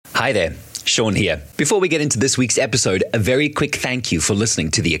Hi there, Sean here. Before we get into this week's episode, a very quick thank you for listening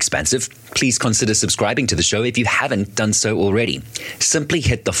to The Expansive. Please consider subscribing to the show if you haven't done so already. Simply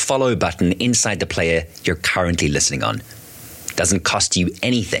hit the follow button inside the player you're currently listening on. Doesn't cost you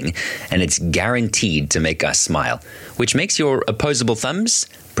anything, and it's guaranteed to make us smile, which makes your opposable thumbs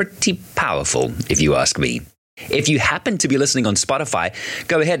pretty powerful, if you ask me. If you happen to be listening on Spotify,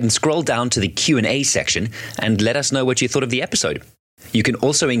 go ahead and scroll down to the Q&A section and let us know what you thought of the episode. You can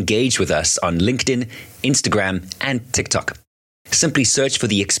also engage with us on LinkedIn, Instagram, and TikTok. Simply search for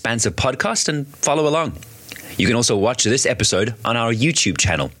The Expansive Podcast and follow along. You can also watch this episode on our YouTube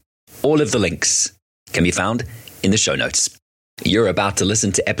channel. All of the links can be found in the show notes. You're about to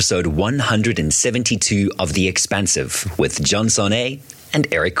listen to episode 172 of The Expansive with John Sonnet and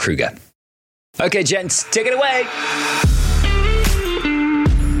Eric Kruger. Okay, gents, take it away.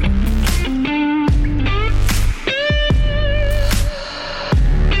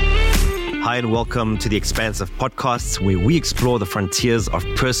 Hi, and welcome to The Expansive Podcasts, where we explore the frontiers of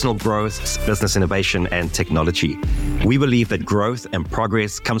personal growth, business innovation, and technology. We believe that growth and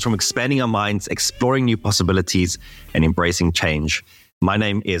progress comes from expanding our minds, exploring new possibilities, and embracing change. My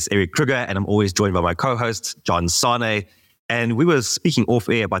name is Eric Kruger, and I'm always joined by my co-host, John Sonnet. And we were speaking off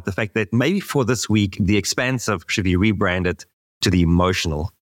air about the fact that maybe for this week, The Expansive should be rebranded to The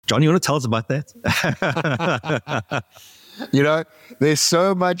Emotional. John, you want to tell us about that? You know, there's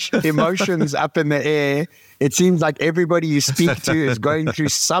so much emotions up in the air. It seems like everybody you speak to is going through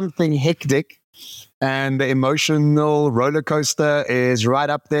something hectic, and the emotional roller coaster is right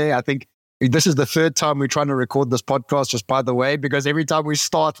up there. I think this is the third time we're trying to record this podcast, just by the way, because every time we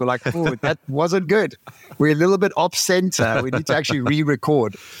start, we're like, oh, that wasn't good. We're a little bit off center. We need to actually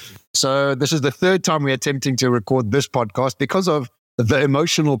re-record. So this is the third time we're attempting to record this podcast because of the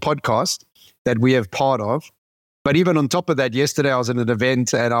emotional podcast that we have part of. But even on top of that, yesterday I was in an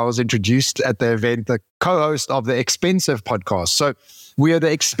event and I was introduced at the event, the co-host of the Expensive podcast. So we are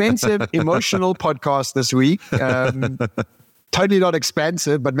the Expensive Emotional podcast this week. Totally not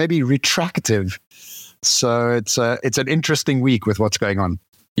expansive, but maybe retractive. So it's an interesting week with what's going on.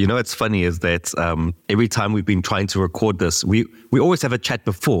 You know, what's funny is that every time we've been trying to record this, we always have a chat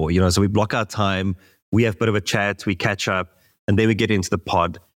before, so we block our time, we have a bit of a chat, we catch up, and then we get into the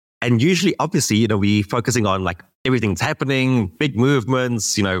pod. And usually, obviously, we're focusing on like everything's happening, big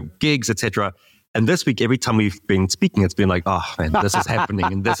movements, gigs, etc. And this week, every time we've been speaking, it's been like, oh man, this is happening,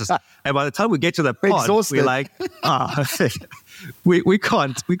 and this is. And by the time we get to the pod, we're like, we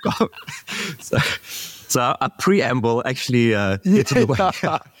can't. So a preamble actually gets in the way.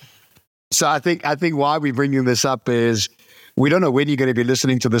 So I think why we're bringing this up is we don't know when you're going to be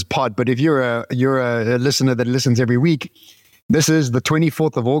listening to this pod, but if you're a listener that listens every week. This is the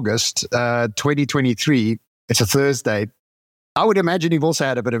 24th of August, 2023. It's a Thursday. I would imagine you've also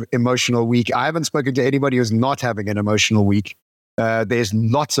had a bit of emotional week. I haven't spoken to anybody who's not having an emotional week. There's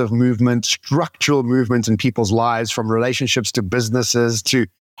lots of movement, structural movement in people's lives, from relationships to businesses to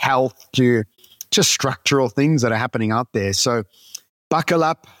health to just structural things that are happening out there. So buckle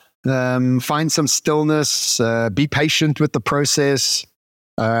up, find some stillness, be patient with the process.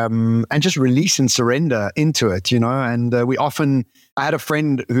 And just release and surrender into it, And I had a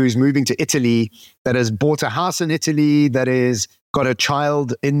friend who's moving to Italy that has bought a house in Italy, that has got a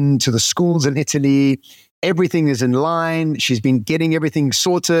child into the schools in Italy. Everything is in line. She's been getting everything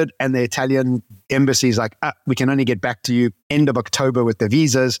sorted. And the Italian embassy is like, we can only get back to you end of October with the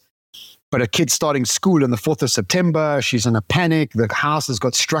visas. But her kid's starting school on the 4th of September. She's in a panic. The house has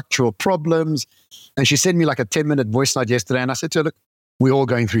got structural problems. And she sent me like a 10-minute voice note yesterday. And I said to her, look, we're all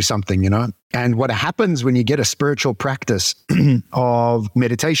going through something, And what happens when you get a spiritual practice of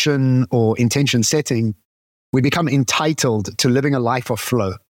meditation or intention setting, we become entitled to living a life of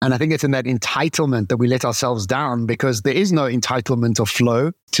flow. And I think it's in that entitlement that we let ourselves down, because there is no entitlement or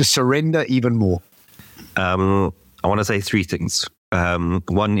flow to surrender even more. I want to say three things.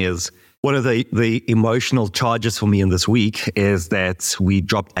 One is, one of the emotional charges for me in this week is that we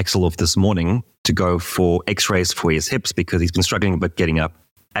dropped Axel off this morning to go for x-rays for his hips because he's been struggling a bit getting up.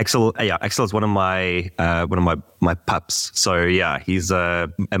 Axel is one of my pups. So yeah, he's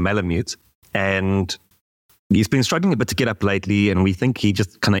a Malamute, and he's been struggling a bit to get up lately, and we think he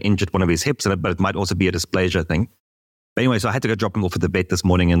just kind of injured one of his hips, but it might also be a dysplasia thing. But anyway, so I had to go drop him off at the vet this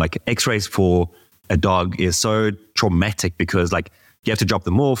morning, and like x-rays for a dog is so traumatic because like you have to drop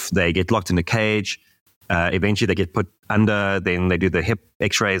them off, they get locked in a cage, eventually they get put under, then they do the hip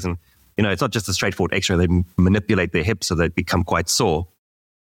x-rays, and it's not just a straightforward x-ray, they manipulate their hips so they become quite sore.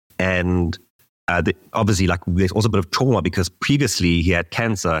 And obviously, like, there's also a bit of trauma because previously he had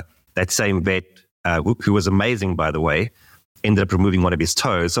cancer. That same vet, who was amazing, by the way, ended up removing one of his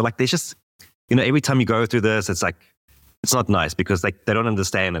toes. So like, there's just, every time you go through this, it's like, it's not nice because they don't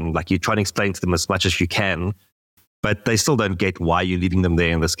understand. And like, you try to explain to them as much as you can, but they still don't get why you're leaving them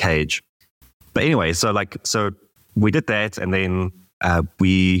there in this cage. But anyway, so we did that. And then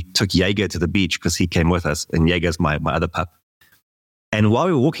we took Jaeger to the beach because he came with us, and Jaeger's my other pup. And while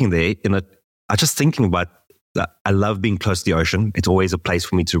we were walking there, I was just thinking about that. I love being close to the ocean. It's always a place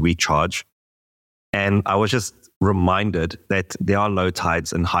for me to recharge. And I was just reminded that there are low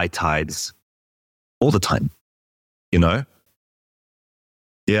tides and high tides all the time,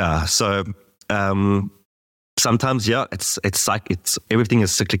 Yeah. So sometimes, it's like everything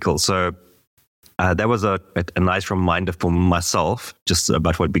is cyclical. So that was a nice reminder for myself just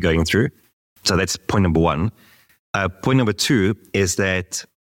about what we're going through. So that's point number one. Point number two is that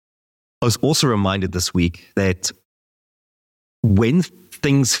I was also reminded this week that when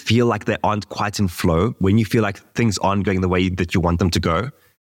things feel like they aren't quite in flow, when you feel like things aren't going the way that you want them to go,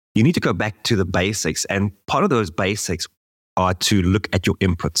 you need to go back to the basics. And part of those basics are to look at your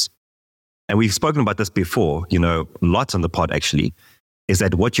inputs. And we've spoken about this before, lots on the pod actually, is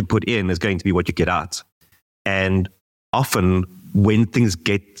that what you put in is going to be what you get out. And often when things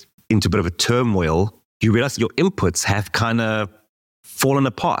get into a bit of a turmoil, you realize your inputs have kind of fallen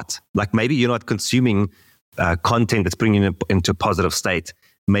apart. Like maybe you're not consuming content that's bringing you into a positive state.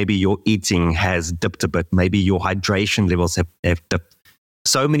 Maybe your eating has dipped a bit. Maybe your hydration levels have dipped.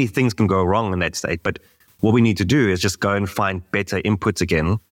 So many things can go wrong in that state. But what we need to do is just go and find better inputs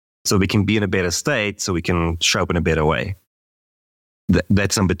again so we can be in a better state, so we can show up in a better way.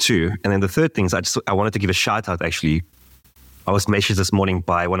 That's number two. And then the third thing is I wanted to give a shout out actually. I was messaged this morning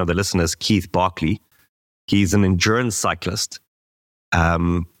by one of the listeners, Keith Barkley. He's an endurance cyclist.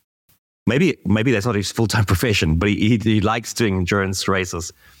 Maybe that's not his full-time profession, but he likes doing endurance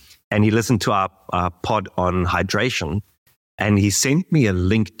races. And he listened to our pod on hydration, and he sent me a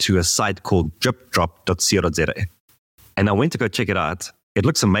link to a site called dripdrop.co.za. And I went to go check it out. It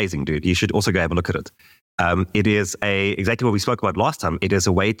looks amazing, dude. You should also go have a look at it. It is exactly what we spoke about last time. It is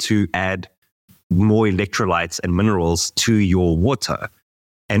a way to add more electrolytes and minerals to your water.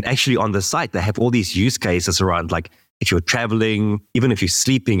 And actually on the site, they have all these use cases around like if you're traveling, even if you're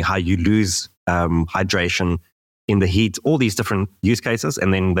sleeping, how you lose hydration in the heat, all these different use cases.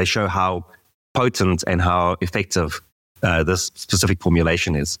 And then they show how potent and how effective this specific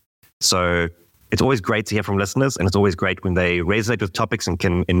formulation is. So it's always great to hear from listeners, and it's always great when they resonate with topics and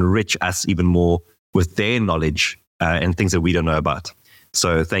can enrich us even more with their knowledge and things that we don't know about.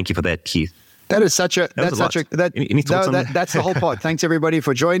 So thank you for that, Keith. That is such a, that's such a, that, any thoughts on that? That's the whole pod. Thanks everybody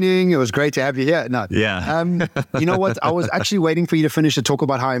for joining. It was great to have you here. No. Yeah. You know what? I was actually waiting for you to finish to talk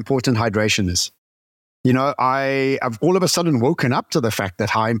about how important hydration is. I've all of a sudden woken up to the fact that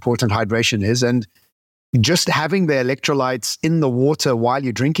how important hydration is, and just having the electrolytes in the water while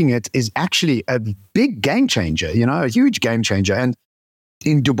you're drinking it is actually a big game changer, a huge game changer. And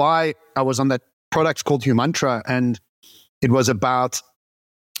in Dubai, I was on that product called Humantra, and it was about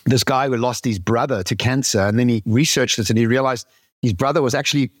this guy who lost his brother to cancer. And then he researched it and he realized his brother was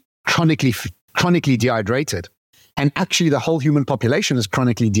actually chronically dehydrated. And actually the whole human population is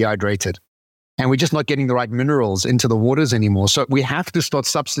chronically dehydrated. And we're just not getting the right minerals into the waters anymore. So we have to start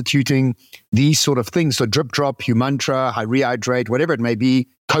substituting these sort of things. So drip drop, Humantra, Rehydrate, whatever it may be,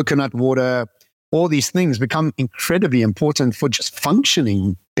 coconut water, all these things become incredibly important for just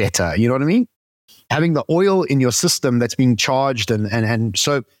functioning better. You know what I mean? Having the oil in your system that's being charged. And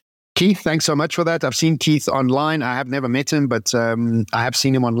so Keith, thanks so much for that. I've seen Keith online. I have never met him, but I have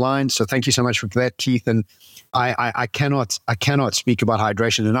seen him online. So thank you so much for that, Keith. And I cannot speak about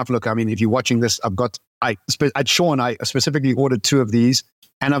hydration enough. Look, I mean, if you're watching this, at Sean, I specifically ordered 2 of these,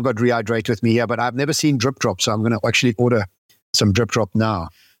 and I've got Rehydrate with me here, but I've never seen Drip Drop. So I'm going to actually order some Drip Drop now.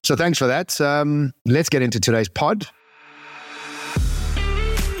 So thanks for that. Let's get into today's pod.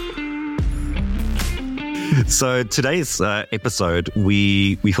 So today's episode,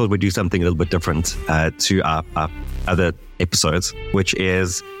 we thought we'd do something a little bit different to our other episodes, which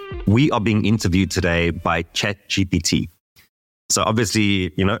is we are being interviewed today by ChatGPT. So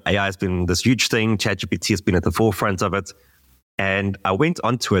obviously, AI has been this huge thing. ChatGPT has been at the forefront of it. And I went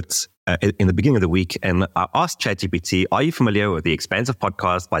onto it in the beginning of the week and I asked ChatGPT, are you familiar with the Expansive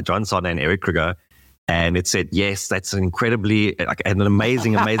podcast by John Sonner and Eric Kruger? And it said, yes, that's an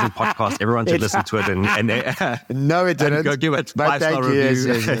amazing podcast. Everyone should listen to it. And no, it didn't. Go give it 5-star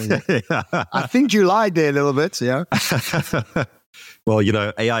review. Yes. I think you lied there a little bit. Yeah. Well,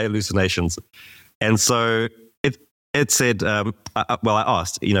 AI hallucinations. And so it said, I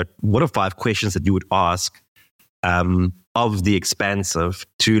asked, what are 5 questions that you would ask of the Expansive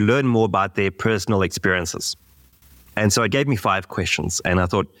to learn more about their personal experiences? And so it gave me 5 questions. And I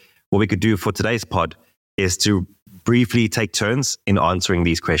thought what we could do for today's pod is to briefly take turns in answering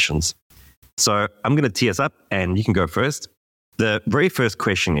these questions. So I'm going to tee us up and you can go first. The very first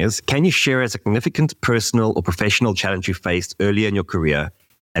question is, can you share a significant personal or professional challenge you faced earlier in your career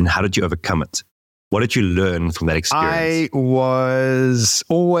and how did you overcome it? What did you learn from that experience? I was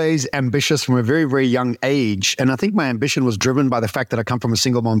always ambitious from a very, very young age. And I think my ambition was driven by the fact that I come from a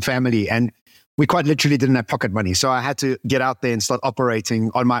single mom family and we quite literally didn't have pocket money. So I had to get out there and start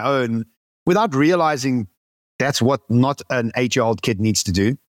operating on my own without realizing that's what not an 8-year-old kid needs to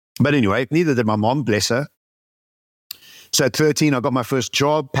do. But anyway, neither did my mom, bless her. So at 13, I got my first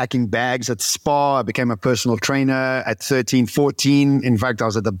job packing bags at Spa. I became a personal trainer at 13, 14. In fact, I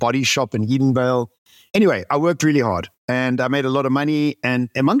was at the Body Shop in Edenvale. Anyway, I worked really hard and I made a lot of money. And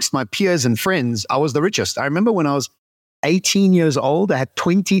amongst my peers and friends, I was the richest. I remember when I was 18 years old, I had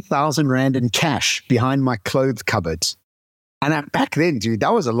 20,000 Rand in cash behind my clothes cupboards. And back then, dude,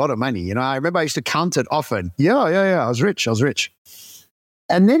 that was a lot of money. You know, I remember I used to count it often. Yeah. I was rich.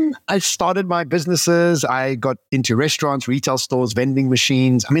 And then I started my businesses. I got into restaurants, retail stores, vending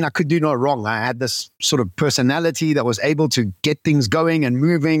machines. I mean, I could do no wrong. I had this sort of personality that was able to get things going and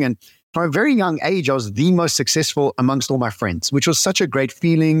moving. And from a very young age, I was the most successful amongst all my friends, which was such a great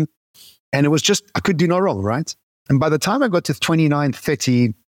feeling. And it was just, I could do no wrong, right? And by the time I got to 29,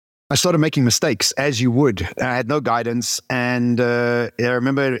 30, I started making mistakes, as you would. I had no guidance. And I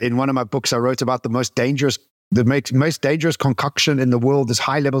remember in one of my books, I wrote about the most dangerous concoction in the world is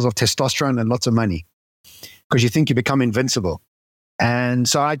high levels of testosterone and lots of money, because you think you become invincible. And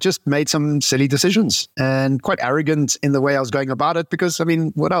so I just made some silly decisions and quite arrogant in the way I was going about it, because, I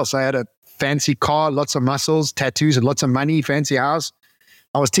mean, what else? I had a fancy car, lots of muscles, tattoos, and lots of money, fancy house.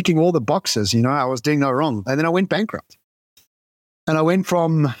 I was ticking all the boxes, you know, I was doing no wrong. And then I went bankrupt. And I went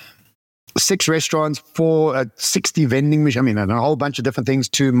from 6 restaurants, 60 vending machines, I mean, and a whole bunch of different things,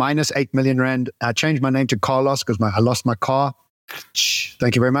 to minus 8 million Rand. I changed my name to Carlos because I lost my car.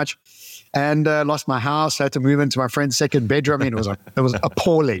 Thank you very much. And lost my house. I had to move into my friend's second bedroom. I mean, it was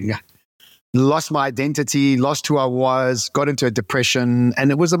appalling. Lost my identity, lost who I was, got into a depression. And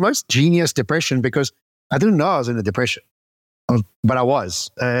it was the most genius depression because I didn't know I was in a depression. But I was.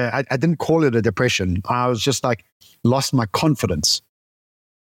 I didn't call it a depression. I was just like, lost my confidence.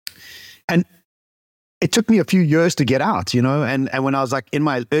 And it took me a few years to get out, you know, and when I was like in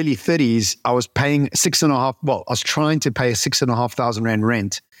my early 30s, I was paying I was trying to pay 6,500 Rand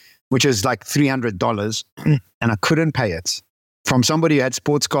rent, which is like $300, and I couldn't pay it. From somebody who had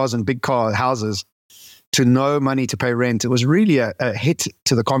sports cars and big car houses to no money to pay rent, it was really a hit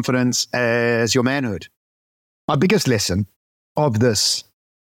to the confidence as your manhood. My biggest lesson of this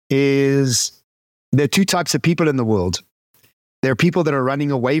is there are 2 types of people in the world. There are people that are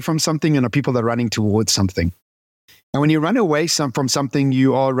running away from something and are people that are running towards something. And when you run away from something,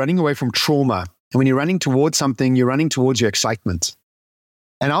 you are running away from trauma. And when you're running towards something, you're running towards your excitement.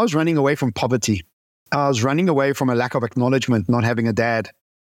 And I was running away from poverty. I was running away from a lack of acknowledgement, not having a dad.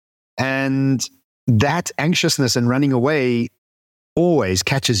 And that anxiousness and running away always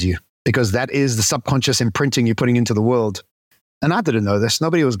catches you, because that is the subconscious imprinting you're putting into the world. And I didn't know this.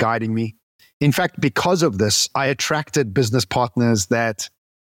 Nobody was guiding me. In fact, because of this, I attracted business partners that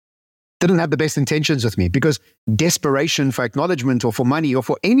didn't have the best intentions with me, because desperation for acknowledgement or for money or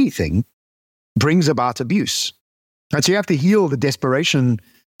for anything brings about abuse. And so you have to heal the desperation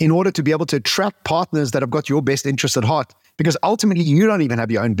in order to be able to attract partners that have got your best interest at heart, because ultimately you don't even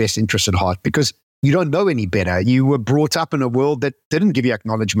have your own best interest at heart, because you don't know any better. You were brought up in a world that didn't give you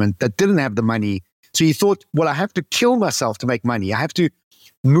acknowledgement, that didn't have the money. So you thought, well, I have to kill myself to make money. I have to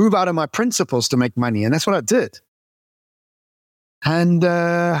move out of my principles to make money. And that's what I did. And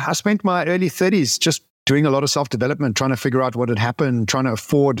I spent my early 30s just doing a lot of self-development, trying to figure out what had happened, trying to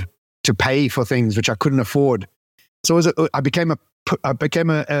afford to pay for things which I couldn't afford. So I became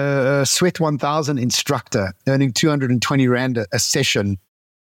a Sweat 1000 instructor, earning 220 Rand a session,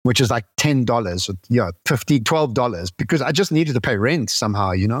 which is like $10, $15, $12, because I just needed to pay rent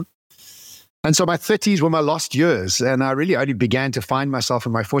somehow, you know? And so my 30s were my lost years, and I really only began to find myself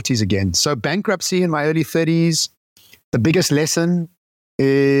in my 40s again. So bankruptcy in my early 30s, the biggest lesson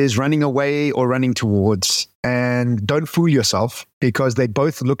is running away or running towards. And don't fool yourself, because they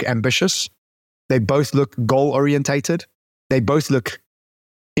both look ambitious. They both look goal-orientated. They both look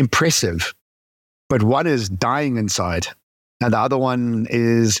impressive. But one is dying inside, and the other one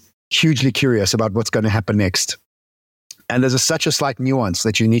is hugely curious about what's going to happen next. And there's such a slight nuance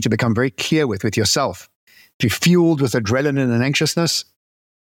that you need to become very clear with yourself. If you're fueled with adrenaline and anxiousness,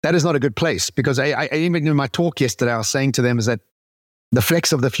 that is not a good place. Because I even in my talk yesterday, I was saying to them is that The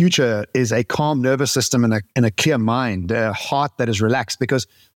flex of the future is a calm nervous system and a clear mind, a heart that is relaxed. Because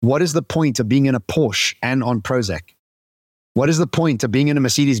what is the point of being in a Porsche and on Prozac? What is the point of being in a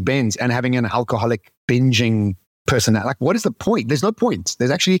Mercedes-Benz and having an alcoholic binging personality? Like, what is the point? There's no point.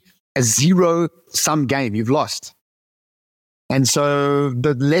 There's actually a zero-sum game. You've lost. And so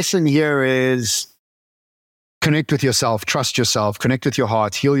the lesson here is connect with yourself, trust yourself, connect with your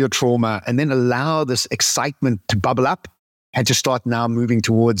heart, heal your trauma, and then allow this excitement to bubble up and to start now moving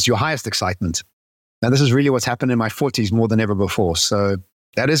towards your highest excitement. Now, this is really what's happened in my 40s more than ever before. So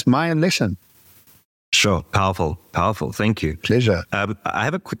that is my lesson. Sure. Powerful. Thank you. Pleasure. I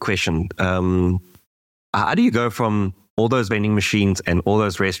have a quick question. How do you go from all those vending machines and all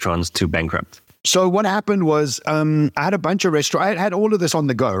those restaurants to bankrupt? So what happened was I had a bunch of restaurants. I had all of this on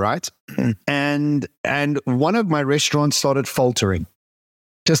the go, right? And one of my restaurants started faltering.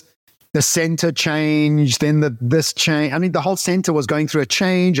 Just the center changed, then this change. I mean, the whole center was going through a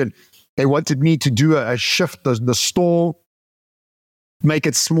change, and they wanted me to do a shift, the store, make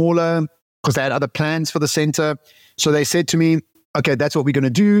it smaller, because they had other plans for the center. So they said to me, okay, that's what we're going to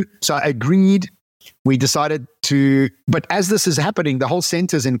do. So I agreed. We decided but as this is happening, the whole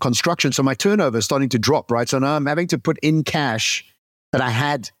center's in construction. So my turnover is starting to drop, right? So now I'm having to put in cash that I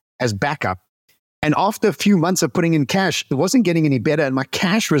had as backup. And after a few months of putting in cash, it wasn't getting any better. And my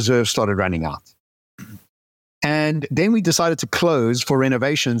cash reserves started running out. And then we decided to close for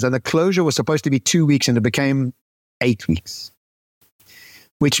renovations. And the closure was supposed to be 2 weeks, and it became 8 weeks.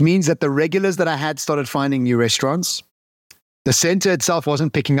 Which means that the regulars that I had started finding new restaurants. The center itself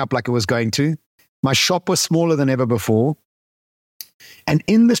wasn't picking up like it was going to. My shop was smaller than ever before. And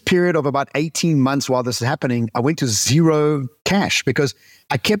in this period of about 18 months while this is happening, I went to zero cash because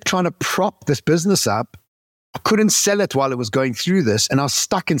I kept trying to prop this business up. I couldn't sell it while it was going through this, and I was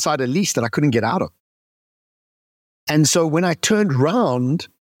stuck inside a lease that I couldn't get out of. And so when I turned around,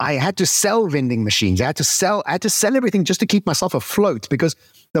 I had to sell vending machines. I had to sell everything just to keep myself afloat, because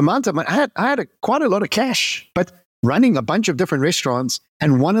the amount of money, I had quite a lot of cash, but running a bunch of different restaurants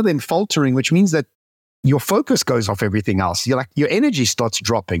and one of them faltering, which means that your focus goes off everything else. You're like, your energy starts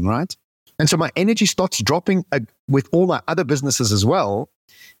dropping, right? And so my energy starts dropping with all my other businesses as well.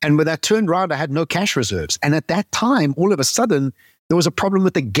 And when I turned around, I had no cash reserves. And at that time, all of a sudden, there was a problem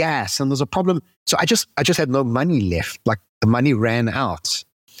with the gas, and there was a problem. So I just had no money left. Like, the money ran out,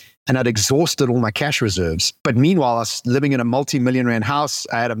 and I'd exhausted all my cash reserves. But meanwhile, I was living in a multi-million rand house.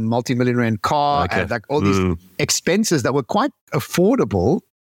 I had a multi-million rand car. Okay. I had like all these expenses that were quite affordable.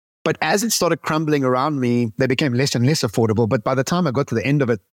 But as it started crumbling around me, they became less and less affordable. But by the time I got to the end of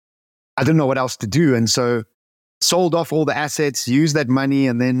it, I didn't know what else to do. And so sold off all the assets, used that money,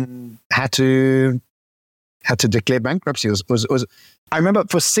 and then had to declare bankruptcy. I remember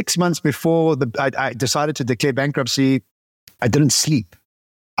for 6 months before I decided to declare bankruptcy, I didn't sleep.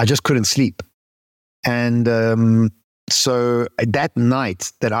 I just couldn't sleep. And so that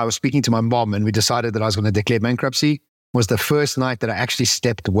night that I was speaking to my mom and we decided that I was going to declare bankruptcy was the first night that I actually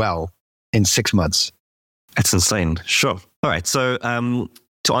slept well in 6 months. That's insane. Sure. All right. So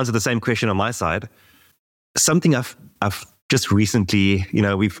to answer the same question on my side, something I've just recently,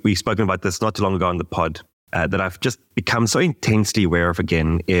 we've spoken about this not too long ago on the pod, that I've just become so intensely aware of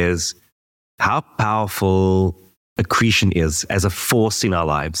again is how powerful accretion is as a force in our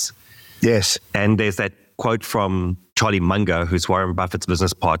lives. Yes. And there's that quote from Charlie Munger, who's Warren Buffett's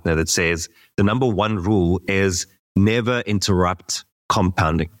business partner, that says the number one rule is never interrupt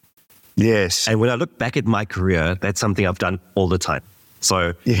compounding. Yes. And when I look back at my career, that's something I've done all the time.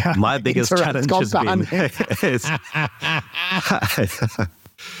 So my biggest challenge has been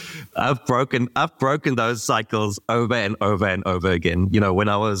I've broken those cycles over and over and over again. When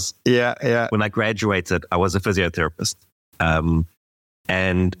I was when I graduated, I was a physiotherapist.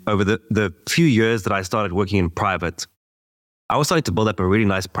 And over the few years that I started working in private, I was starting to build up a really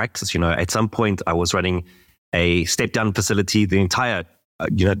nice practice. At some point I was running a step-down facility. The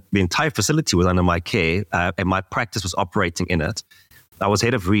entire facility was under my care, and my practice was operating in it. I was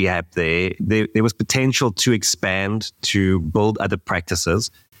head of rehab there. There was potential to expand, to build other practices.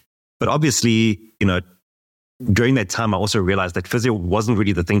 But obviously, during that time, I also realized that physio wasn't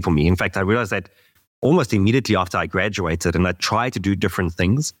really the thing for me. In fact, I realized that almost immediately after I graduated, and I tried to do different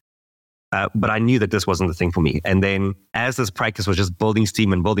things, but I knew that this wasn't the thing for me. And then as this practice was just building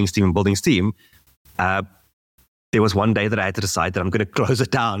steam, there was one day that I had to decide that I'm going to close it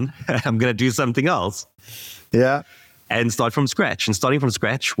down. I'm going to do something else. Yeah. And start from scratch. And starting from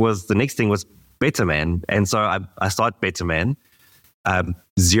scratch the next thing was Better Man. And so I started Better Man.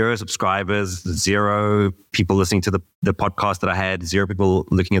 0 subscribers, 0 people listening to the podcast that I had, 0 people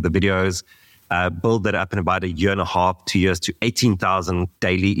looking at the videos. build that up in about a year and a half, 2 years, to 18,000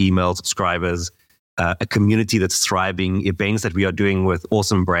 daily email subscribers, a community that's thriving, events that we are doing with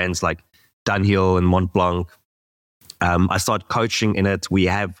awesome brands like Dunhill and Mont Blanc. I started coaching in it. We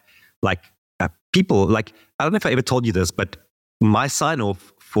have people like, I don't know if I ever told you this, but my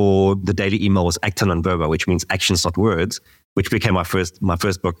sign-off for the daily email was Acta Non Verba, which means actions, not words, which became my first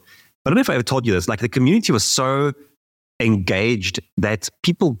book. I don't know if I ever told you this. Like, the community was so engaged that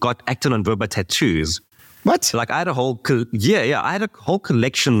people got Acta Non Verba tattoos. What? Like, I had a whole I had a whole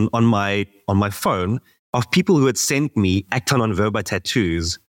collection on my phone of people who had sent me Acta Non Verba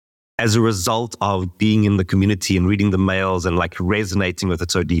tattoos as a result of being in the community and reading the mails and like resonating with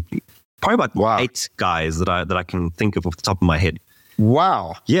it so deeply. Probably about 8 guys that I can think of off the top of my head.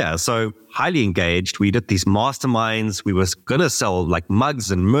 Wow. Yeah, so highly engaged. We did these masterminds. We were going to sell like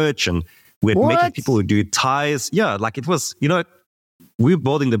mugs and merch, and we had met people who do ties. Yeah, like it was, we were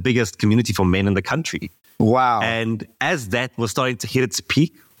building the biggest community for men in the country. Wow. And as that was starting to hit its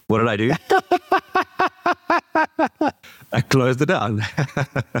peak, what did I do? I closed it down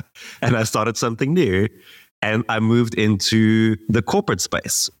and I started something new. And I moved into the corporate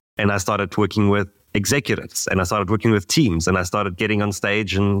space, and I started working with executives, and I started working with teams, and I started getting on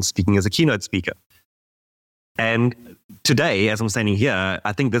stage and speaking as a keynote speaker. And today, as I'm standing here,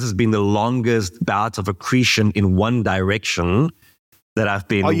 I think this has been the longest bout of accretion in one direction that I've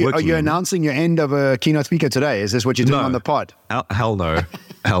been working. Are you announcing your end of a keynote speaker today? Is this what you're doing on the pod? Hell no.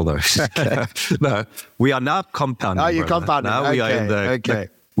 Hell no. No, we are now compounding. Oh, you're compounding. Now we are in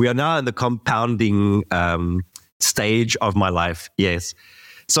we are now in the compounding stage of my life. Yes.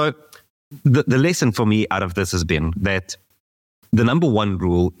 So the lesson for me out of this has been that the number one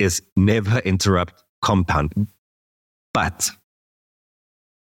rule is never interrupt compounding. But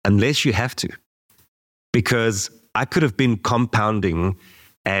unless you have to, because I could have been compounding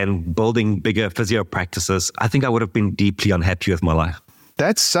and building bigger physio practices, I think I would have been deeply unhappy with my life.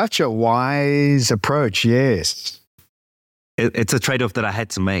 That's such a wise approach. Yes. It's a trade-off that I had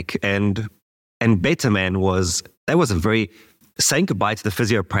to make. And Better Man was saying goodbye to the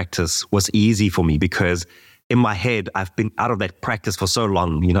physio practice was easy for me, because in my head, I've been out of that practice for so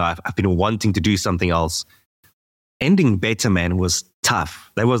long. I've been wanting to do something else. Ending Better Man was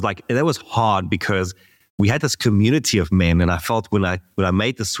tough. That was hard, because we had this community of men, and I felt when I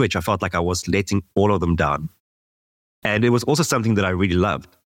made the switch, I felt like I was letting all of them down. And it was also something that I really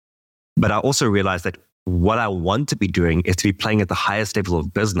loved. But I also realized that what I want to be doing is to be playing at the highest level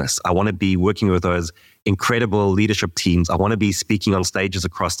of business. I want to be working with those incredible leadership teams. I want to be speaking on stages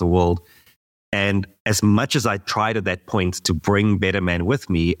across the world. And as much as I tried at that point to bring Better Man with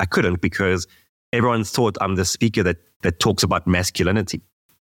me, I couldn't, because everyone's thought I'm the speaker that talks about masculinity.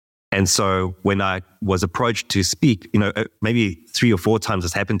 And so when I was approached to speak, maybe 3 or 4 times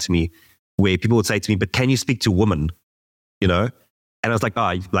this happened to me, where people would say to me, "But can you speak to women?" And I was like,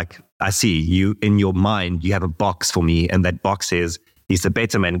 I see you in your mind, you have a box for me. And that box is, he's the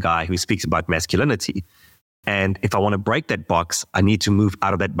Better Man guy who speaks about masculinity. And if I want to break that box, I need to move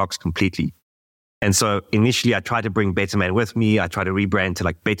out of that box completely. And so initially I tried to bring Better Man with me. I tried to rebrand to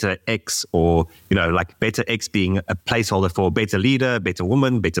like Better X, or, like Better X being a placeholder for better leader, better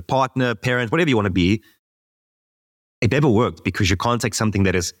woman, better partner, parent, whatever you want to be. It never worked, because you can't take something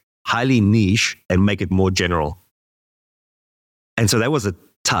that is highly niche and make it more general. And so that was a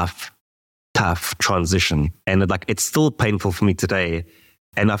tough transition. And it's still painful for me today.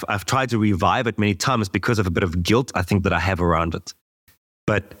 And I've tried to revive it many times because of a bit of guilt, I think, that I have around it.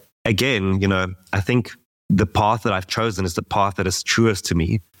 But again, I think the path that I've chosen is the path that is truest to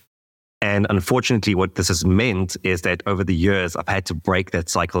me. And unfortunately, what this has meant is that over the years, I've had to break that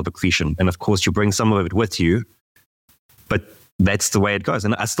cycle of accretion. And of course, you bring some of it with you, but that's the way it goes.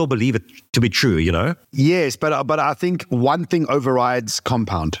 And I still believe it to be true, Yes, but I think one thing overrides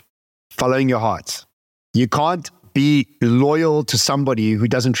compound: following your heart. You can't be loyal to somebody who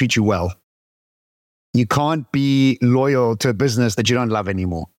doesn't treat you well. You can't be loyal to a business that you don't love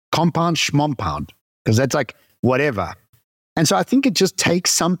anymore. Compound, schmompound, because that's like whatever. And so I think it just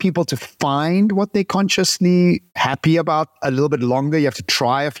takes some people to find what they're consciously happy about a little bit longer. You have to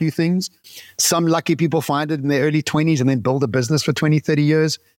try a few things. Some lucky people find it in their early 20s and then build a business for 20, 30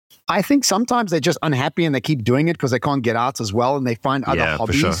 years. I think sometimes they're just unhappy and they keep doing it because they can't get out as well, and they find other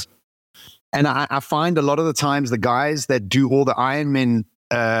hobbies. For sure. And I find a lot of the times the guys that do all the Ironman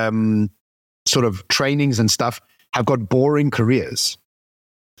sort of trainings and stuff have got boring careers.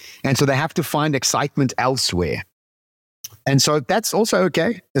 And so they have to find excitement elsewhere. And so that's also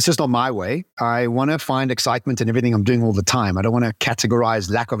okay. It's just not my way. I want to find excitement in everything I'm doing all the time. I don't want to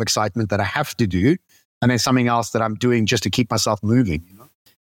categorize lack of excitement that I have to do and then something else that I'm doing just to keep myself moving.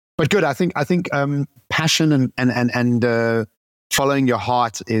 But good. I think passion and following your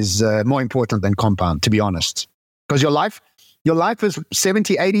heart is more important than compound, to be honest. Because your life is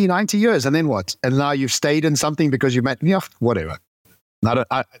 70, 80, 90 years. And then what? And now you've stayed in something because you met, whatever. Not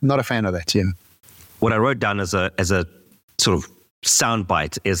a fan of that, yeah. What I wrote down as a sort of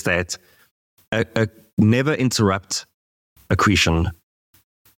soundbite is that never interrupt accretion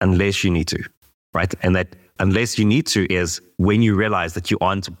unless you need to, right? And that unless you need to is when you realize that you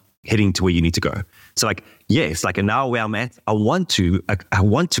aren't heading to where you need to go. So like, yes, like now where I'm at, I want to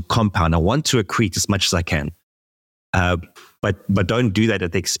compound, I want to accrete as much as I can. But don't do that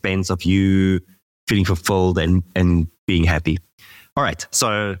at the expense of you feeling fulfilled and being happy. All right.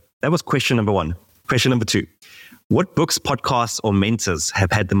 So that was question number 1. Question number 2. What books, podcasts, or mentors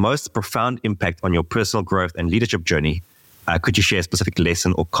have had the most profound impact on your personal growth and leadership journey? Could you share a specific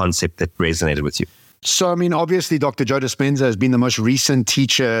lesson or concept that resonated with you? So, I mean, obviously, Dr. Joe Dispenza has been the most recent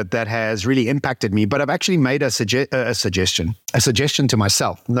teacher that has really impacted me, but I've actually made a suggestion to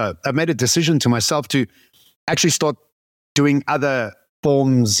myself. No, I've made a decision to myself to actually start doing other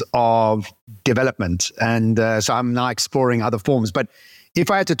forms of development. And so I'm now exploring other forms. But if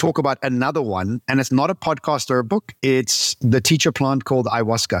I had to talk about another one, and it's not a podcast or a book, it's the teacher plant called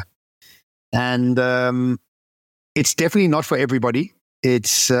ayahuasca. And it's definitely not for everybody.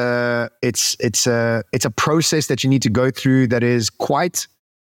 It's a process that you need to go through that is quite.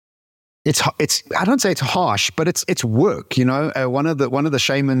 It's I don't say it's harsh, but it's work. You know, one of the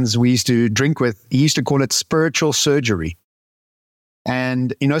shamans we used to drink with, he used to call it spiritual surgery.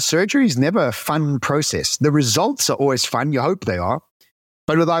 And you know, surgery is never a fun process. The results are always fun. You hope they are.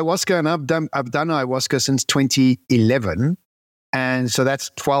 But with ayahuasca, and I've done ayahuasca since 2011. And so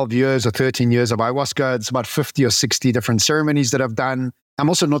that's 12 years or 13 years of ayahuasca. It's about 50 or 60 different ceremonies that I've done. I'm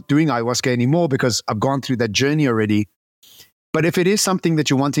also not doing ayahuasca anymore because I've gone through that journey already. But if it is something that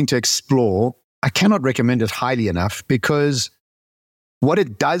you're wanting to explore, I cannot recommend it highly enough, because what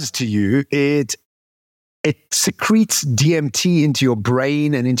it does to you, it secretes DMT into your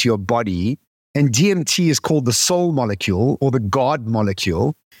brain and into your body. And DMT is called the soul molecule or the God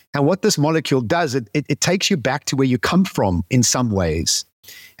molecule. And what this molecule does, it takes you back to where you come from in some ways.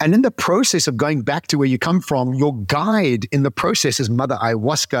 And in the process of going back to where you come from, your guide in the process is Mother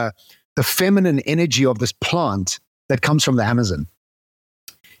Ayahuasca, the feminine energy of this plant that comes from the Amazon.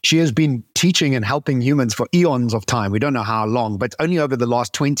 She has been teaching and helping humans for eons of time. We don't know how long, but only over the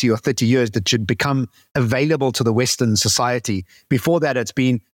last 20 or 30 years that should become available to the Western society. Before that, it's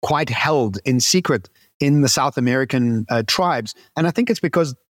been quite held in secret in the South American tribes. And I think it's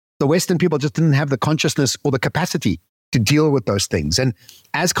because the Western people just didn't have the consciousness or the capacity to deal with those things. And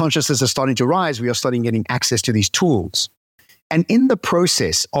as consciousness is starting to rise, we are starting getting access to these tools. And in the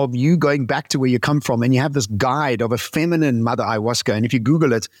process of you going back to where you come from, and you have this guide of a feminine Mother Ayahuasca, and if you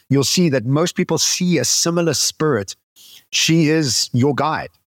Google it, you'll see that most people see a similar spirit. She is your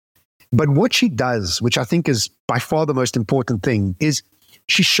guide. But what she does, which I think is by far the most important thing, is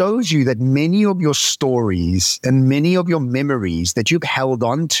she shows you that many of your stories and many of your memories that you've held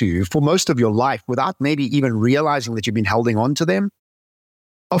on to for most of your life without maybe even realizing that you've been holding on to them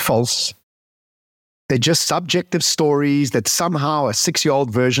are false. They're just subjective stories that somehow a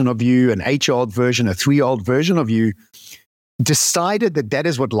 6-year-old version of you, an 8-year-old version, a 3-year-old version of you decided that that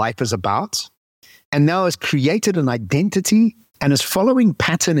is what life is about, and now has created an identity and is following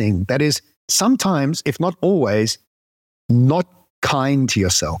patterning that is sometimes, if not always, not kind to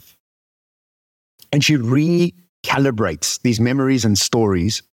yourself. And she recalibrates these memories and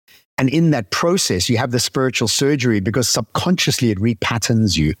stories. And in that process, you have the spiritual surgery because subconsciously it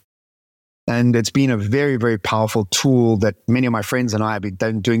repatterns you. And it's been a very, very powerful tool that many of my friends and I have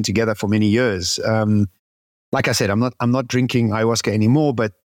been doing together for many years. Like I said, I'm not drinking ayahuasca anymore,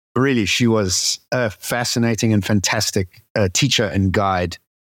 but really she was a fascinating and fantastic teacher and guide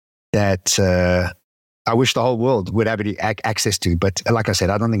that I wish the whole world would have access to. But like I said,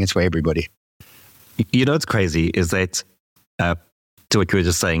 I don't think it's for everybody. You know what's crazy is that, to what you were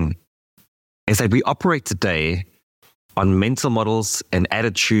just saying, is that we operate today on mental models and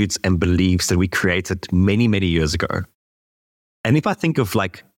attitudes and beliefs that we created many, many years ago. And if I think of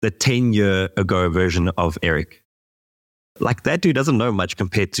like the 10-year ago version of Eric, like that dude doesn't know much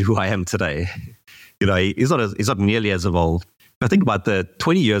compared to who I am today. You know, he's not nearly as evolved. But I think about the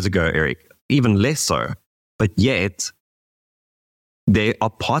 20 years ago, Eric, even less so. But yet, there are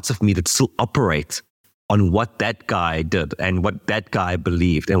parts of me that still operate on what that guy did and what that guy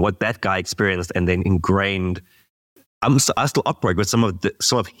believed and what that guy experienced and then ingrained. I still operate with some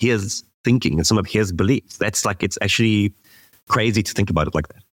of his thinking and some of his beliefs. That's like, it's actually crazy to think about it like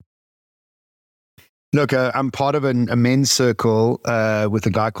that. Look, I'm part of a men's circle with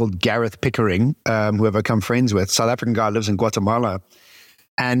a guy called Gareth Pickering, who I've become friends with. South African guy, lives in Guatemala.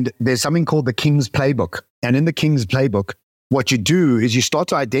 And there's something called the King's Playbook. And in the King's Playbook, what you do is you start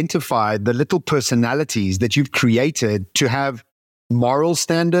to identify the little personalities that you've created to have moral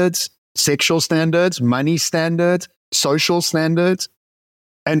standards, sexual standards, money standards, social standards.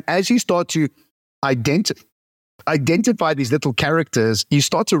 And as you start to identify these little characters, you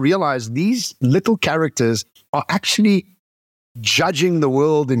start to realize these little characters are actually judging the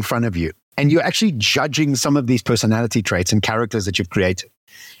world in front of you. And you're actually judging some of these personality traits and characters that you've created.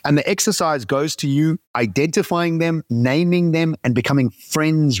 And the exercise goes to you identifying them, naming them, and becoming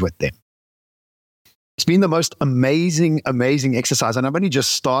friends with them. It's been the most amazing exercise. And I've only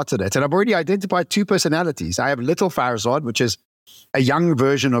just started it. And I've already identified 2 personalities. I have little Farzad, which is a young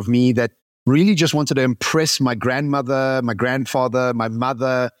version of me that really just wanted to impress my grandmother, my grandfather, my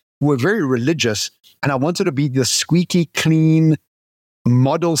mother, who were very religious. And I wanted to be the squeaky clean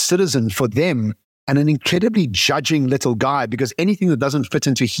model citizen for them, and an incredibly judging little guy, because anything that doesn't fit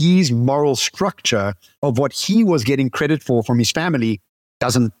into his moral structure of what he was getting credit for from his family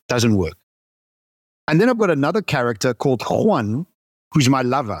doesn't work. And then I've got another character called Juan, who's my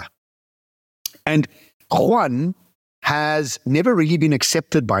lover. And Juan has never really been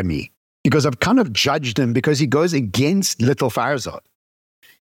accepted by me, because I've kind of judged him because he goes against little Farzad.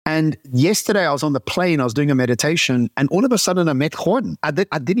 And yesterday I was on the plane, I was doing a meditation, and all of a sudden I met Juan. I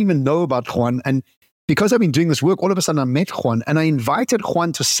didn't even know about Juan. And because I've been doing this work, all of a sudden I met Juan, and I invited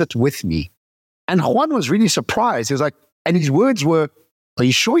Juan to sit with me. And Juan was really surprised. He was like, and his words were, "Are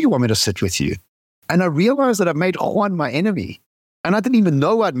you sure you want me to sit with you?" And I realized that I've made Juan my enemy. And I didn't even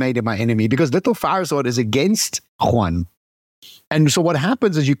know I'd made him my enemy, because little Farzad is against Juan. And so what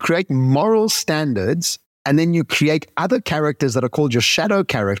happens is you create moral standards, and then you create other characters that are called your shadow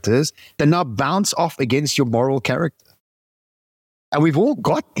characters that now bounce off against your moral character. And we've all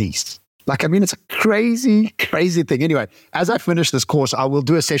got these. It's a crazy thing. Anyway, as I finish this course, I will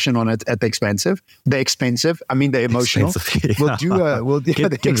do a session on it at the expensive, the emotional. Expensive, yeah. We'll do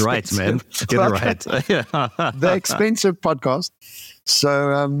get right, man. Get it right. The expensive podcast.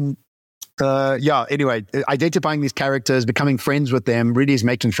 So, anyway, identifying these characters, becoming friends with them, really is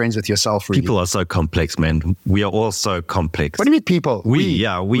making friends with yourself. Really. People are so complex, man. We are all so complex. What do you mean people? We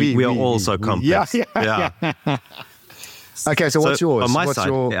are all so complex. Yeah. Okay, so what's yours? On my side,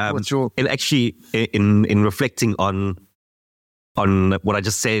 and actually, in reflecting on what I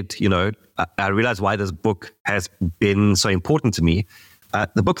just said, I realized why this book has been so important to me.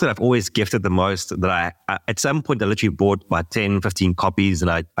 The book that I've always gifted the most, that I at some point I literally bought about 10, 15 copies,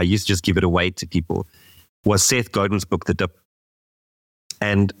 and I used to just give it away to people, was Seth Godin's book, The Dip.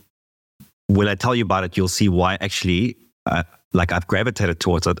 And when I tell you about it, you'll see why actually, I've gravitated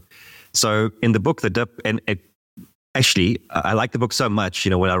towards it. So in the book, The Dip, and I like the book so much,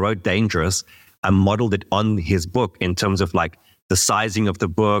 when I wrote Dangerous, I modeled it on his book in terms of the sizing of the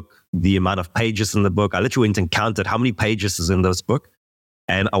book, the amount of pages in the book. I literally went and counted how many pages is in this book.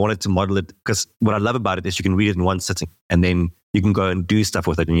 And I wanted to model it, because what I love about it is you can read it in one sitting, and then you can go and do stuff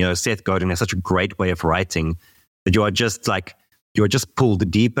with it. And, Seth Godin has such a great way of writing that you are just pulled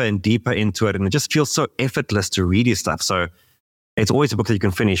deeper and deeper into it. And it just feels so effortless to read his stuff. So it's always a book that you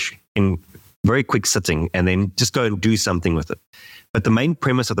can finish in very quick sitting and then just go and do something with it. But the main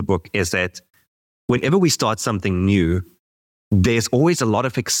premise of the book is that whenever we start something new, there's always a lot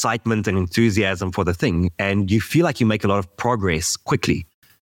of excitement and enthusiasm for the thing. And you feel like you make a lot of progress quickly.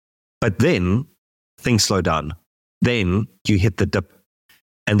 But then things slow down. Then you hit the dip.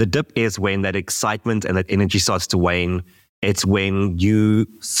 And the dip is when that excitement and that energy starts to wane. It's when you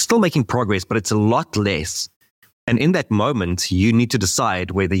still making progress, but it's a lot less. And in that moment, you need to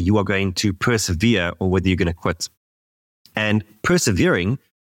decide whether you are going to persevere or whether you're going to quit. And persevering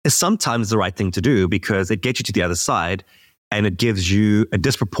is sometimes the right thing to do, because it gets you to the other side and it gives you a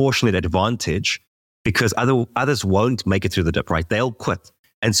disproportionate advantage, because others won't make it through the dip, right? They'll quit.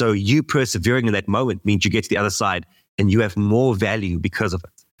 And so you persevering in that moment means you get to the other side and you have more value because of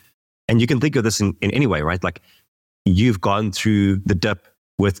it. And you can think of this in any way, right? You've gone through the dip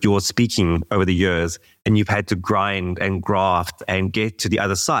with your speaking over the years, and you've had to grind and graft and get to the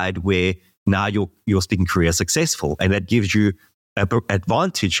other side where now your speaking career is successful. And that gives you an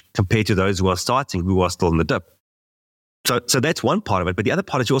advantage compared to those who are starting, who are still in the dip. So that's one part of it. But the other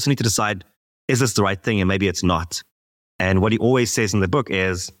part is you also need to decide, is this the right thing? And maybe it's not. And what he always says in the book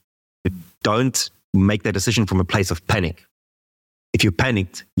is, don't make that decision from a place of panic. If you're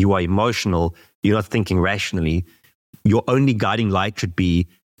panicked, you are emotional, you're not thinking rationally. Your only guiding light should be,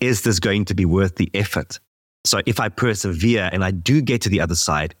 is this going to be worth the effort? So if I persevere and I do get to the other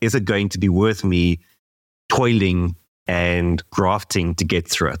side, is it going to be worth me toiling and grafting to get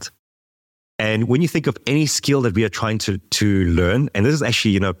through it. And when you think of any skill that we are trying to learn, and this is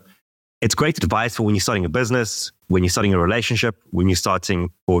actually, it's great advice for when you're starting a business, when you're starting a relationship, when you're starting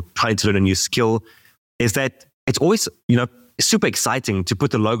or trying to learn a new skill, is that it's always, super exciting to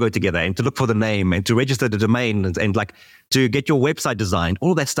put the logo together and to look for the name and to register the domain and like to get your website designed.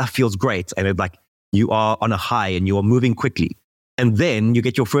 All of that stuff feels great. And it's like you are on a high and you are moving quickly. And then you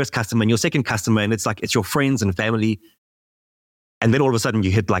get your first customer and your second customer, and it's like, it's your friends and family. And then all of a sudden you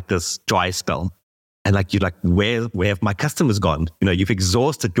hit like this dry spell. And like, you're like, where have my customers gone? You've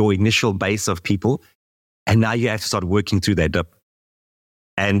exhausted your initial base of people. And now you have to start working through that dip.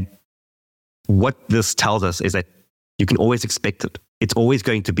 And what this tells us is that you can always expect it. It's always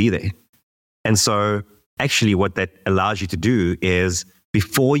going to be there. And so actually what that allows you to do is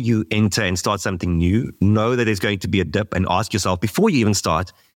before you enter and start something new, know that there's going to be a dip and ask yourself before you even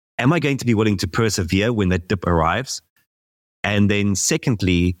start, am I going to be willing to persevere when that dip arrives? And then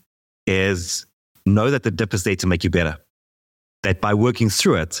secondly is know that the dip is there to make you better. That by working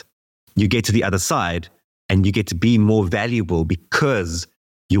through it, you get to the other side and you get to be more valuable because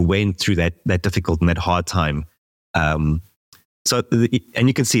you went through that difficult and that hard time. And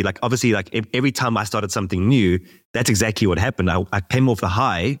you can see, like, obviously, like every time I started something new, that's exactly what happened. I came off the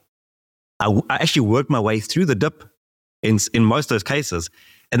high. I actually worked my way through the dip in most of those cases.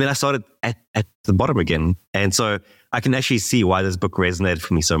 And then I started at the bottom again. And so I can actually see why this book resonated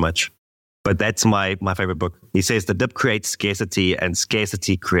for me so much. But that's my favorite book. He says the dip creates scarcity and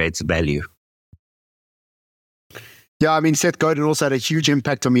scarcity creates value. Yeah, I mean, Seth Godin also had a huge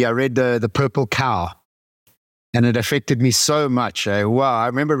impact on me. I read The Purple Cow. And it affected me so much. Wow, I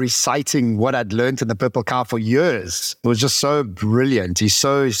remember reciting what I'd learned in The Purple Cow for years. It was just so brilliant. He's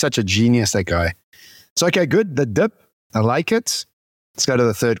such a genius, that guy. So, okay, good. The dip, I like it. Let's go to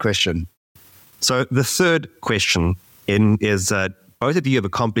the third question. So the third question is both of you have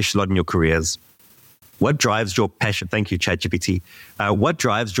accomplished a lot in your careers. What drives your passion? Thank you, ChatGPT. What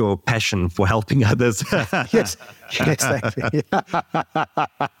drives your passion for helping others? Yes, thank you.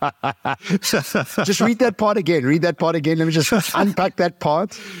 Just read that part again. Let me just unpack that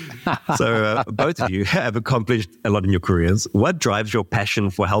part. So both of you have accomplished a lot in your careers. What drives your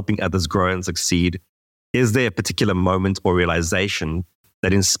passion for helping others grow and succeed? Is there a particular moment or realization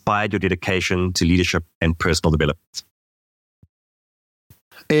that inspired your dedication to leadership and personal development?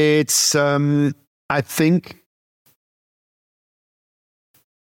 It's... I think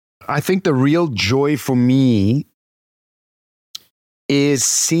the real joy for me is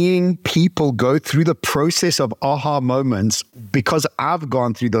seeing people go through the process of aha moments because I've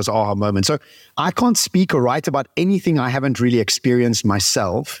gone through those aha moments. So I can't speak or write about anything I haven't really experienced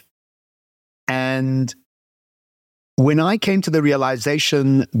myself. And when I came to the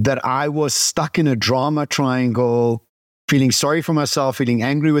realization that I was stuck in a drama triangle, feeling sorry for myself, feeling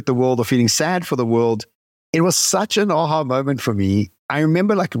angry with the world, or feeling sad for the world, it was such an aha moment for me. I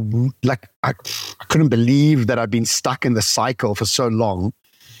remember like I couldn't believe that I'd been stuck in the cycle for so long.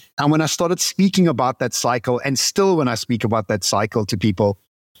 And when I started speaking about that cycle, and still when I speak about that cycle to people,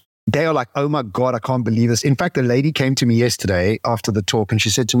 they are like, oh my God, I can't believe this. In fact, a lady came to me yesterday after the talk and she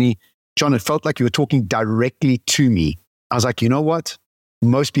said to me, John, it felt like you were talking directly to me. I was like, you know what?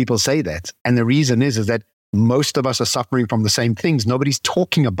 Most people say that. And the reason is that most of us are suffering from the same things. Nobody's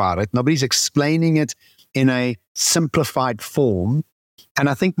talking about it. Nobody's explaining it in a simplified form. And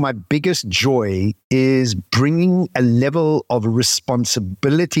I think my biggest joy is bringing a level of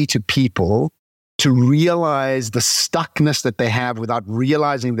responsibility to people to realize the stuckness that they have without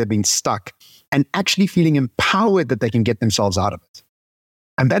realizing they've been stuck and actually feeling empowered that they can get themselves out of it.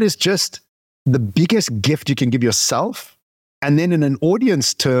 And that is just the biggest gift you can give yourself. And then in an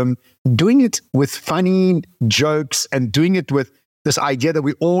audience term, doing it with funny jokes and doing it with this idea that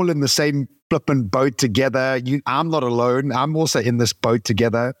we're all in the same flippin' boat together. I'm not alone. I'm also in this boat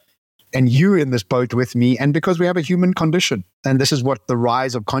together. And you're in this boat with me. And because we have a human condition, and this is what the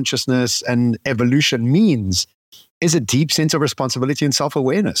rise of consciousness and evolution means, is a deep sense of responsibility and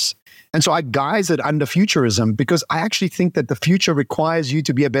self-awareness. And so I guise it under futurism because I actually think that the future requires you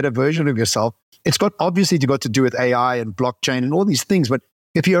to be a better version of yourself. It's got obviously to do with AI and blockchain and all these things. But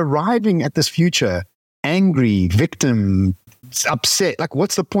if you're arriving at this future angry, victim, upset, like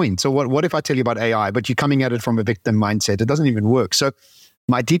what's the point? So what if I tell you about AI, but you're coming at it from a victim mindset? It doesn't even work. So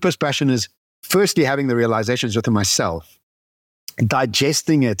my deepest passion is firstly having the realizations within myself,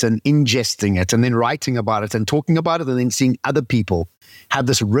 digesting it and ingesting it, and then writing about it and talking about it, and then seeing other people have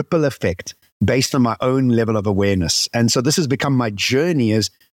this ripple effect based on my own level of awareness. And so this has become my journey, is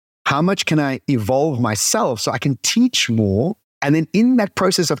how much can I evolve myself so I can teach more And then in that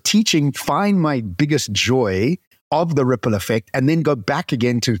process of teaching, find my biggest joy of the ripple effect, and then go back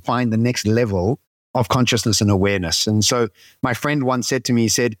again to find the next level of consciousness and awareness. And so my friend once said to me, he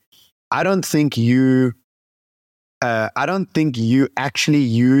said, I don't think you actually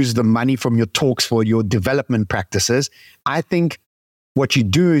use the money from your talks for your development practices. I think what you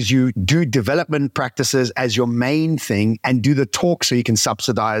do is you do development practices as your main thing and do the talk so you can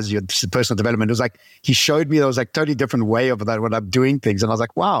subsidize your personal development. It was like, he showed me there was like totally different way of that when I'm doing things. And I was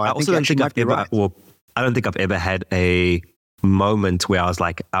like, wow, I don't think I've ever had a moment where I was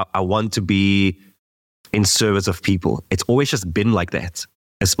like, I want to be in service of people. It's always just been like that,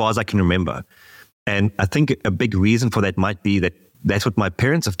 as far as I can remember. And I think a big reason for that might be that that's what my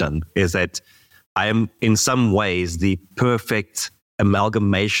parents have done, is that I am in some ways the perfect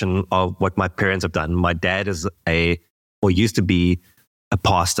amalgamation of what my parents have done. My dad is used to be a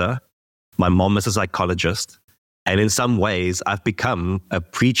pastor. My mom is a psychologist. And in some ways, I've become a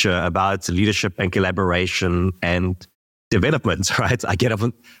preacher about leadership and collaboration and development, right? I get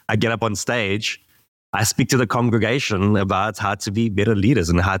up on stage. I speak to the congregation about how to be better leaders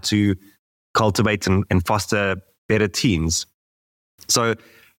and how to cultivate and foster better teams. So,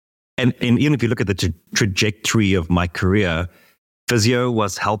 and even if you look at the trajectory of my career, physio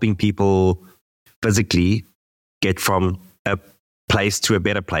was helping people physically get from a place to a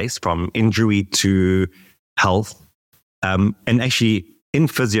better place, from injury to health. And actually, in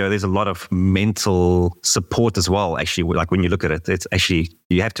physio, there's a lot of mental support as well. Actually, like when you look at it, it's actually,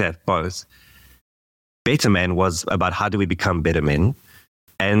 you have to have both. Better Man was about how do we become better men.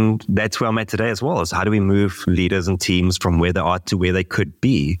 And that's where I'm at today as well, is how do we move leaders and teams from where they are to where they could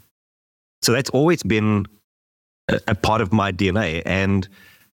be. So that's always been a part of my DNA. And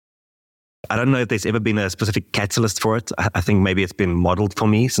I don't know if there's ever been a specific catalyst for it. I think maybe it's been modeled for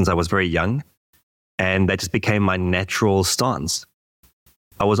me since I was very young. And that just became my natural stance.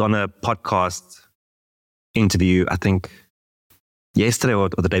 I was on a podcast interview, I think yesterday or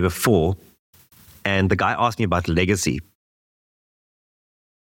the day before, and the guy asked me about legacy.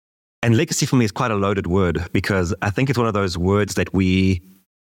 And legacy for me is quite a loaded word, because I think it's one of those words that we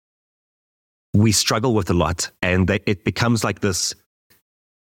struggle with a lot, and it becomes like this.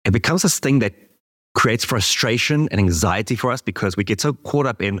 It becomes this thing that creates frustration and anxiety for us, because we get so caught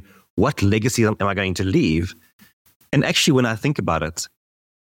up in what legacy am I going to leave. And actually, when I think about it,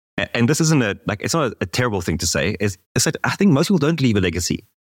 and this isn't it's not a terrible thing to say, is that I think most people don't leave a legacy.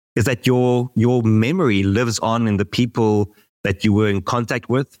 Is that your memory lives on in the people that you were in contact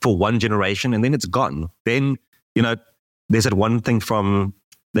with for one generation, and then it's gone. Then, there's that one thing from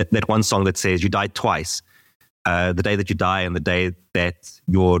that one song that says you die twice, the day that you die and the day that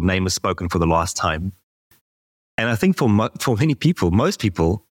your name is spoken for the last time. And I think for many people, most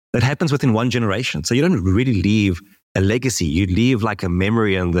people, that happens within one generation. So you don't really leave a legacy. You leave like a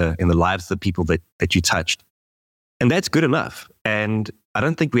memory in the lives of the people that you touched. And that's good enough. And I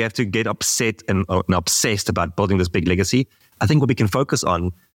don't think we have to get upset and obsessed about building this big legacy. I think what we can focus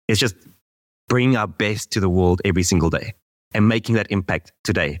on is just bringing our best to the world every single day and making that impact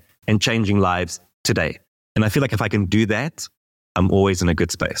today and changing lives today. And I feel like if I can do that, I'm always in a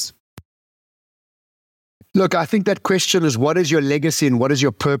good space. Look, I think that question is, what is your legacy and what is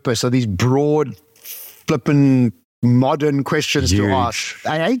your purpose? So these broad, flippin' modern questions to ask.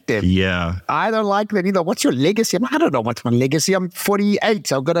 I hate them. Yeah. I don't like them either. What's your legacy? I don't know what's my legacy. I'm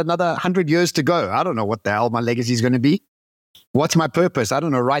 48. I've got another 100 years to go. I don't know what the hell my legacy is going to be. What's my purpose? I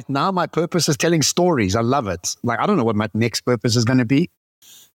don't know. Right now, my purpose is telling stories. I love it. Like, I don't know what my next purpose is going to be.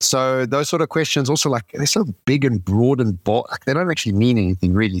 So those sort of questions also, like, they're so big and broad and bold. Like, they don't actually mean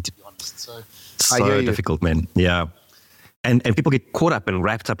anything, really, to be honest. So difficult, man. Yeah. And people get caught up and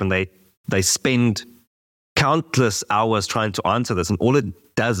wrapped up, and they spend countless hours trying to answer this, and all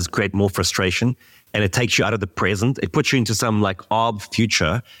it does is create more frustration, and it takes you out of the present. It puts you into some like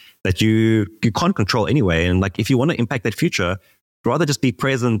future that you can't control anyway. And like, if you want to impact that future, rather just be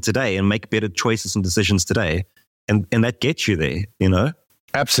present today and make better choices and decisions today, and that gets you there.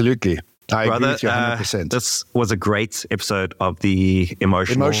 Absolutely. I agree with you 100%. This was a great episode of the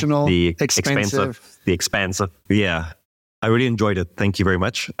emotional, the expensive, the expansive. Yeah, I really enjoyed it. Thank you very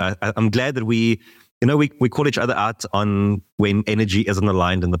much. I'm glad that we call each other out on when energy isn't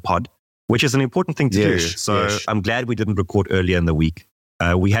aligned in the pod, which is an important thing to do. So I'm glad we didn't record earlier in the week.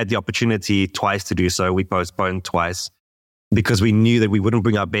 We had the opportunity twice to do so. We postponed twice because we knew that we wouldn't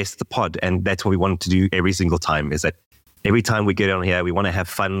bring our best to the pod. And that's what we wanted to do every single time, is that every time we get on here, we want to have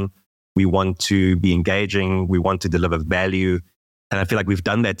fun. We want to be engaging. We want to deliver value. And I feel like we've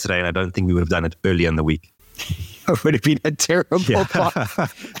done that today, and I don't think we would have done it earlier in the week. It would have been a terrible pod.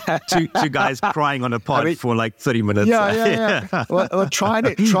 two guys crying on a pod for like 30 minutes. Yeah. Well, trying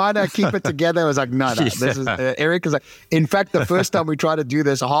to keep it together. I was like, no. This is Eric is like. In fact, the first time we tried to do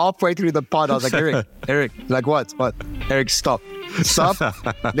this, halfway through the pod, I was like, Eric, like what? Eric, stop.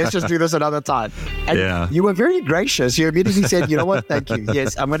 Let's just do this another time. And you were very gracious. You immediately said, you know what? Thank you.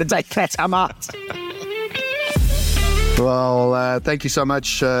 Yes, I'm going to take that. I'm out. Well, thank you so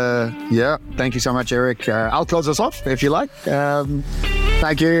much. Thank you so much, Eric. I'll close us off if you like.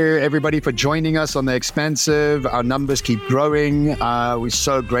 Thank you, everybody, for joining us on The Expansive. Our numbers keep growing. We're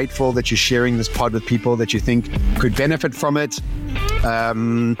so grateful that you're sharing this pod with people that you think could benefit from it.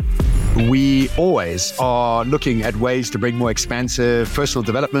 We always are looking at ways to bring more expansive personal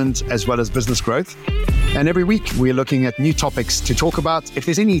development as well as business growth. And every week we're looking at new topics to talk about. If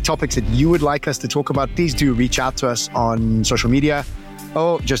there's any topics that you would like us to talk about, please do reach out to us on social media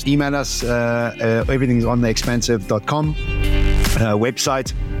or just email us. Everything's on theexpansive.com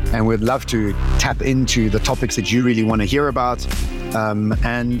website. And we'd love to tap into the topics that you really want to hear about.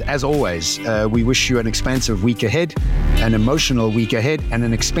 And as always, we wish you an expansive week ahead, an emotional week ahead, and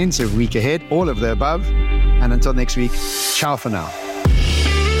an expensive week ahead, all of the above. And until next week, ciao for now.